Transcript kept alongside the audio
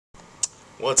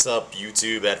What's up,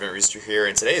 YouTube? Advent Rooster here,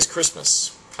 and today is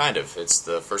Christmas. Kind of. It's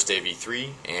the first day of E3,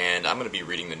 and I'm going to be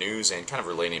reading the news and kind of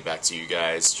relating it back to you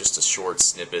guys. Just a short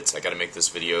snippet. I got to make this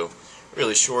video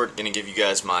really short. Going to give you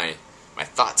guys my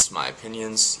thoughts, my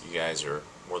opinions. You guys are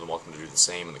more than welcome to do the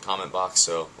same in the comment box.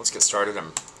 So let's get started.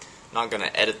 I'm not going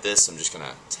to edit this. I'm just going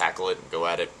to tackle it and go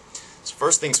at it. So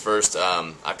first things first,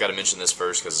 I've got to mention this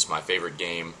first because it's my favorite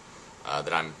game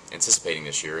that I'm anticipating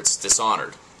this year. It's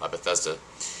Dishonored by Bethesda.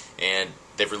 And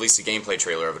they've released a gameplay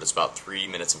trailer of it. It's about 3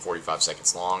 minutes and 45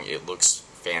 seconds long. It looks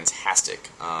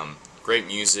fantastic. Great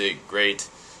music, great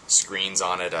screens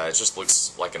on it. It just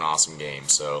looks like an awesome game.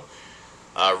 So,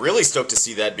 really stoked to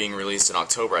see that being released in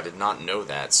October. I did not know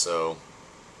that, so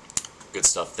good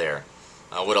stuff there.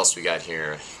 What else we got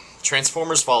here?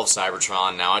 Transformers Fall of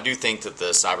Cybertron. Now, I do think that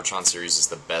the Cybertron series is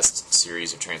the best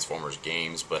series of Transformers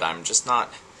games, but I'm just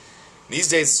not... These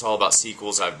days it's all about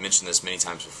sequels. I've mentioned this many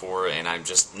times before, and I'm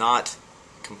just not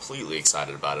completely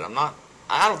excited about it.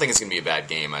 I don't think it's going to be a bad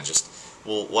game.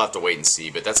 We'll have to wait and see,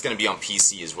 but that's going to be on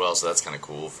PC as well, so that's kind of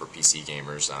cool for PC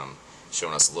gamers,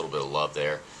 showing us a little bit of love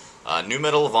there. New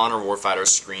Medal of Honor Warfighter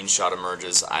screenshot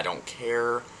emerges. I don't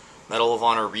care. Medal of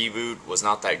Honor reboot was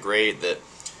not that great. The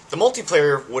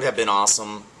multiplayer would have been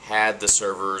awesome had the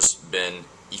servers been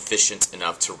efficient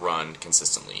enough to run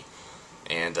consistently.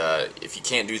 And if you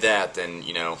can't do that, then,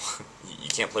 you know, you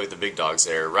can't play with the big dogs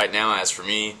there. Right now, as for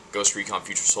me, Ghost Recon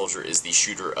Future Soldier is the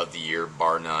shooter of the year,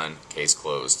 bar none, case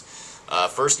closed.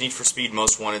 First Need for Speed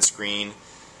Most Wanted screen,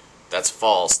 that's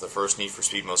false. The first Need for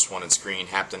Speed Most Wanted screen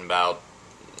happened about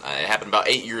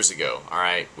 8 years ago.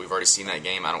 Alright, we've already seen that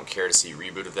game. I don't care to see a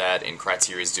reboot of that, and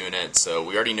Criteria's doing it. So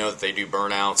we already know that they do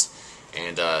burnouts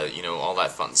and, you know, all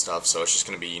that fun stuff. So it's just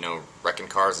going to be, you know, wrecking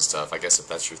cars and stuff. I guess if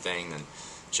that's your thing, then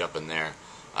jump in there.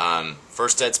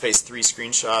 First Dead Space 3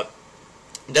 screenshot.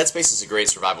 Dead Space is a great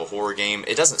survival horror game.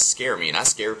 It doesn't scare me, and I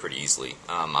scare pretty easily.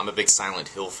 I'm a big Silent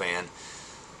Hill fan.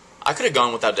 I could have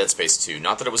gone without Dead Space 2.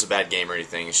 Not that it was a bad game or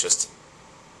anything, it's just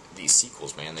these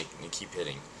sequels, man, they keep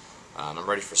hitting. I'm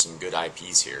ready for some good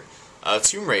IPs here.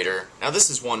 Tomb Raider. Now this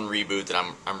is one reboot that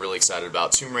I'm really excited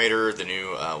about. Tomb Raider, the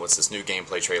new, what's this new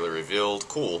gameplay trailer revealed.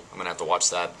 Cool, I'm going to have to watch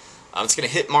that. It's going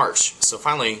to hit March, so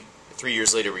finally... 3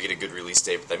 years later we get a good release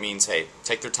date, but that means, hey,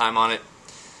 take their time on it.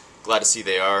 Glad to see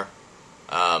they are.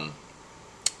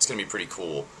 It's going to be pretty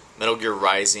cool. Metal Gear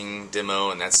Rising demo,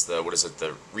 and that's the, what is it,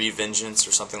 the Revengeance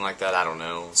or something like that, I don't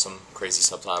know, some crazy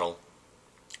subtitle.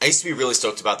 I used to be really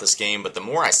stoked about this game, but the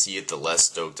more I see it, the less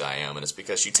stoked I am, and it's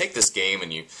because you take this game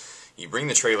and you bring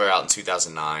the trailer out in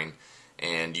 2009,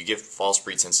 and you give false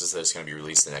pretenses that it's going to be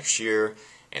released the next year,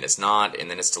 and it's not,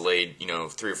 and then it's delayed, you know,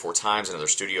 3 or 4 times, another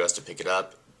studio has to pick it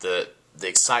up. The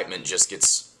excitement just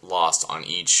gets lost on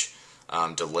each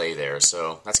delay there.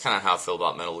 So that's kind of how I feel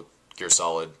about Metal Gear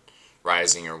Solid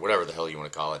Rising, or whatever the hell you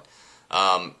want to call it.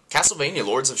 Castlevania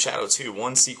Lords of Shadow 2,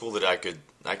 one sequel that I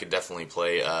could definitely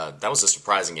play. That was a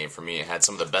surprising game for me. It had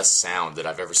some of the best sound that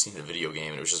I've ever seen in a video game,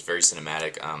 and it was just very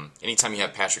cinematic. Anytime you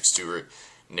have Patrick Stewart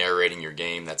narrating your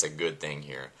game, that's a good thing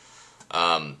here.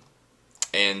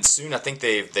 And soon I think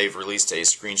they've released a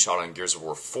screenshot on Gears of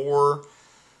War 4.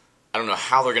 I don't know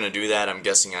how they're going to do that. I know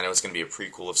it's going to be a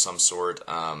prequel of some sort.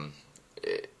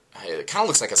 It kind of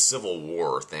looks like a Civil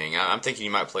War thing. I'm thinking you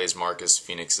might play as Marcus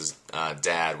Phoenix's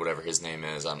dad, whatever his name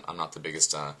is. I'm not the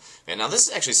biggest fan. Now, this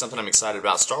is actually something I'm excited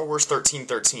about. Star Wars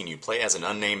 1313. You play as an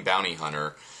unnamed bounty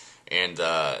hunter and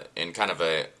in kind of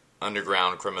a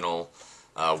underground criminal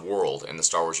world in the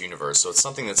Star Wars universe. So it's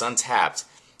something that's untapped.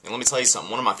 And let me tell you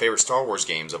something, one of my favorite Star Wars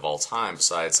games of all time,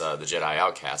 besides the Jedi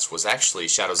Outcast, was actually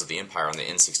Shadows of the Empire on the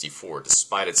N64,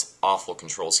 despite its awful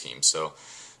control scheme. So,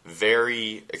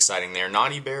 very exciting there.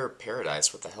 Naughty Bear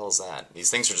Paradise, what the hell is that?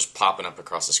 These things are just popping up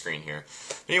across the screen here.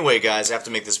 Anyway, guys, I have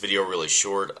to make this video really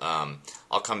short.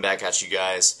 I'll come back at you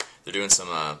guys. They're doing some,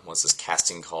 what's this,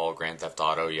 casting call, Grand Theft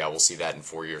Auto. Yeah, we'll see that in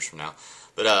 4 years from now.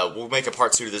 But we'll make a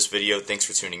part 2 to this video. Thanks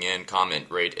for tuning in. Comment,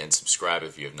 rate, and subscribe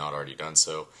if you have not already done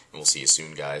so. And we'll see you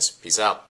soon, guys. Peace out.